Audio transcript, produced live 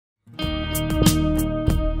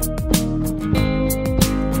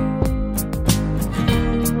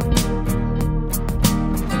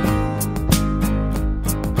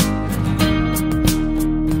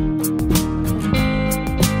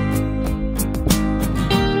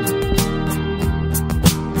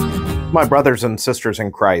My brothers and sisters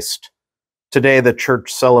in Christ, today the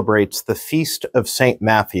Church celebrates the Feast of St.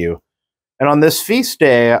 Matthew, and on this feast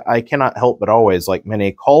day I cannot help but always, like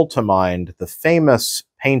many, call to mind the famous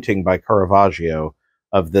painting by Caravaggio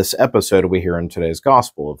of this episode we hear in today's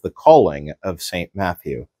Gospel, of the calling of St.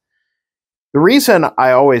 Matthew. The reason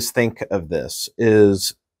I always think of this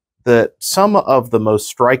is that some of the most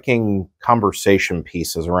striking conversation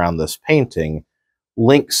pieces around this painting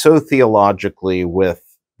link so theologically with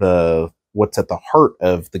what's at the heart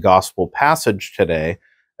of the gospel passage today,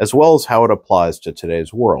 as well as how it applies to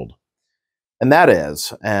today's world. And that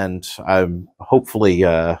is, and I'm hopefully,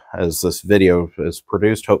 as this video is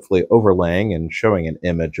produced, hopefully overlaying and showing an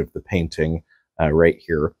image of the painting right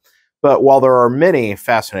here. But while there are many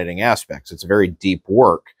fascinating aspects, it's a very deep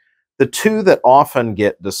work. The two that often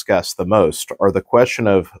get discussed the most are the question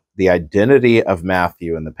of the identity of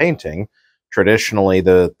Matthew in the painting. Traditionally,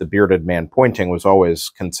 the bearded man pointing was always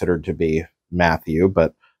considered to be Matthew,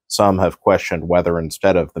 but some have questioned whether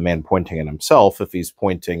instead of the man pointing at himself, if he's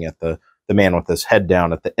pointing at the man with his head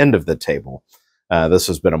down at the end of the table. This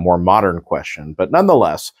has been a more modern question, but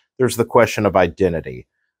nonetheless, there's the question of identity.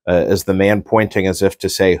 Is the man pointing as if to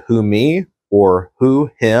say, who me, or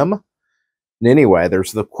who him? And anyway,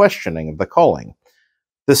 there's the questioning of the calling.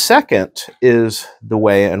 The second is the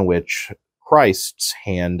way in which Christ's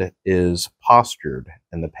hand is postured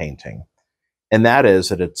in the painting. And that is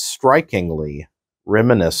that it's strikingly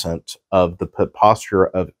reminiscent of the posture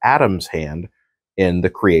of Adam's hand in the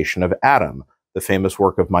creation of Adam, the famous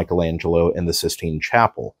work of Michelangelo in the Sistine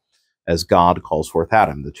Chapel, as God calls forth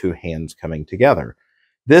Adam, the two hands coming together.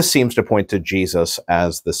 This seems to point to Jesus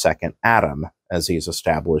as the second Adam, as he's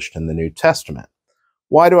established in the New Testament.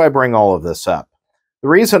 Why do I bring all of this up? The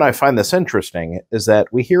reason I find this interesting is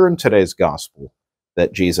that we hear in today's gospel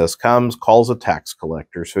that Jesus comes, calls a tax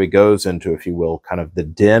collector, so he goes into, if you will, kind of the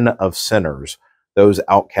den of sinners, those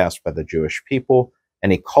outcast by the Jewish people,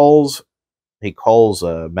 and he calls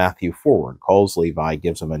Matthew forward, calls Levi,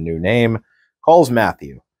 gives him a new name, calls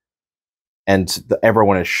Matthew. And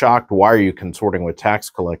everyone is shocked. Why are you consorting with tax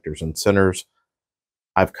collectors and sinners?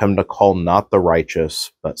 I've come to call not the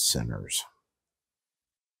righteous, but sinners.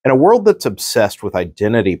 In a world that's obsessed with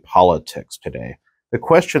identity politics today, the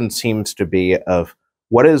question seems to be of,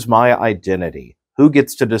 what is my identity? Who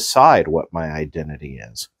gets to decide what my identity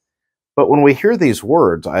is? But when we hear these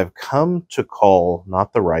words, I've come to call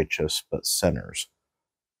not the righteous, but sinners.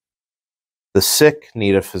 The sick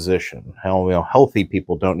need a physician. Healthy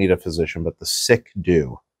people don't need a physician, but the sick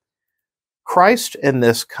do. Christ in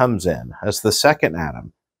this comes in as the second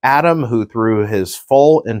Adam. Adam, who through his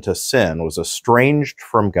fall into sin was estranged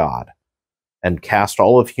from God and cast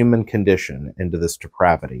all of human condition into this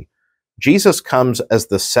depravity. Jesus comes as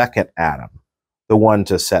the second Adam, the one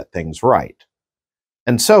to set things right.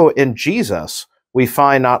 And so in Jesus, we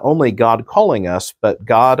find not only God calling us, but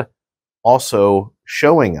God also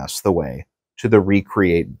showing us the way to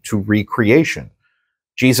recreation.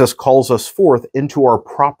 Jesus calls us forth into our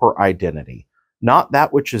proper identity, not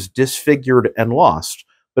that which is disfigured and lost,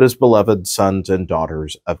 but as beloved sons and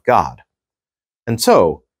daughters of God. And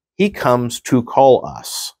so he comes to call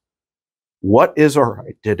us. What is our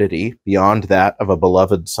identity beyond that of a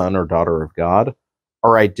beloved son or daughter of God?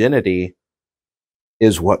 Our identity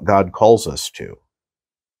is what God calls us to.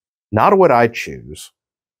 Not what I choose,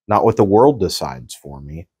 not what the world decides for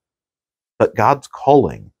me, but God's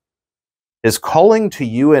calling. His calling to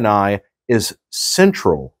you and I is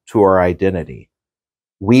central to our identity.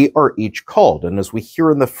 We are each called, and as we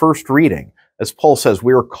hear in the first reading, as Paul says,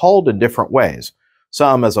 we are called in different ways.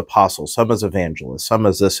 Some as apostles, some as evangelists, some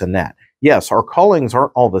as this and that. Yes, our callings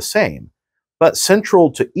aren't all the same, but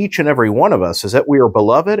central to each and every one of us is that we are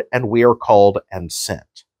beloved and we are called and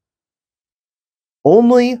sent.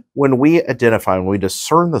 Only when we identify, when we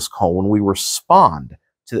discern this call, when we respond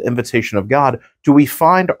to the invitation of God, do we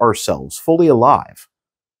find ourselves fully alive.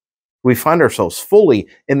 We find ourselves fully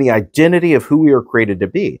in the identity of who we are created to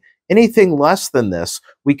be. Anything less than this,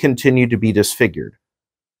 we continue to be disfigured.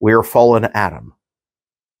 We are fallen Adam.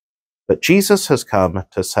 But Jesus has come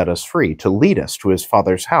to set us free, to lead us to his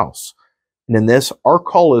Father's house. And in this, our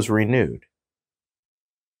call is renewed.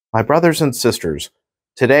 My brothers and sisters,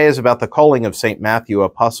 today is about the calling of St. Matthew,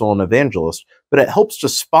 apostle and evangelist, but it helps to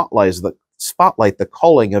spotlight the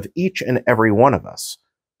calling of each and every one of us,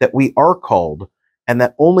 that we are called, and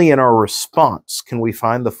that only in our response can we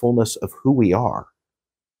find the fullness of who we are.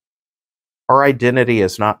 Our identity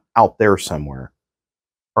is not out there somewhere.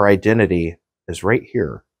 Our identity is right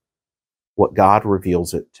here, what God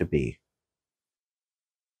reveals it to be.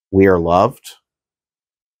 We are loved,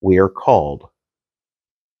 we are called,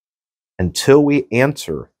 Until we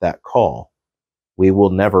answer that call, we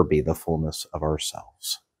will never be the fullness of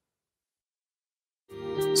ourselves.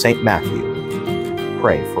 St. Matthew,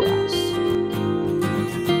 pray for us.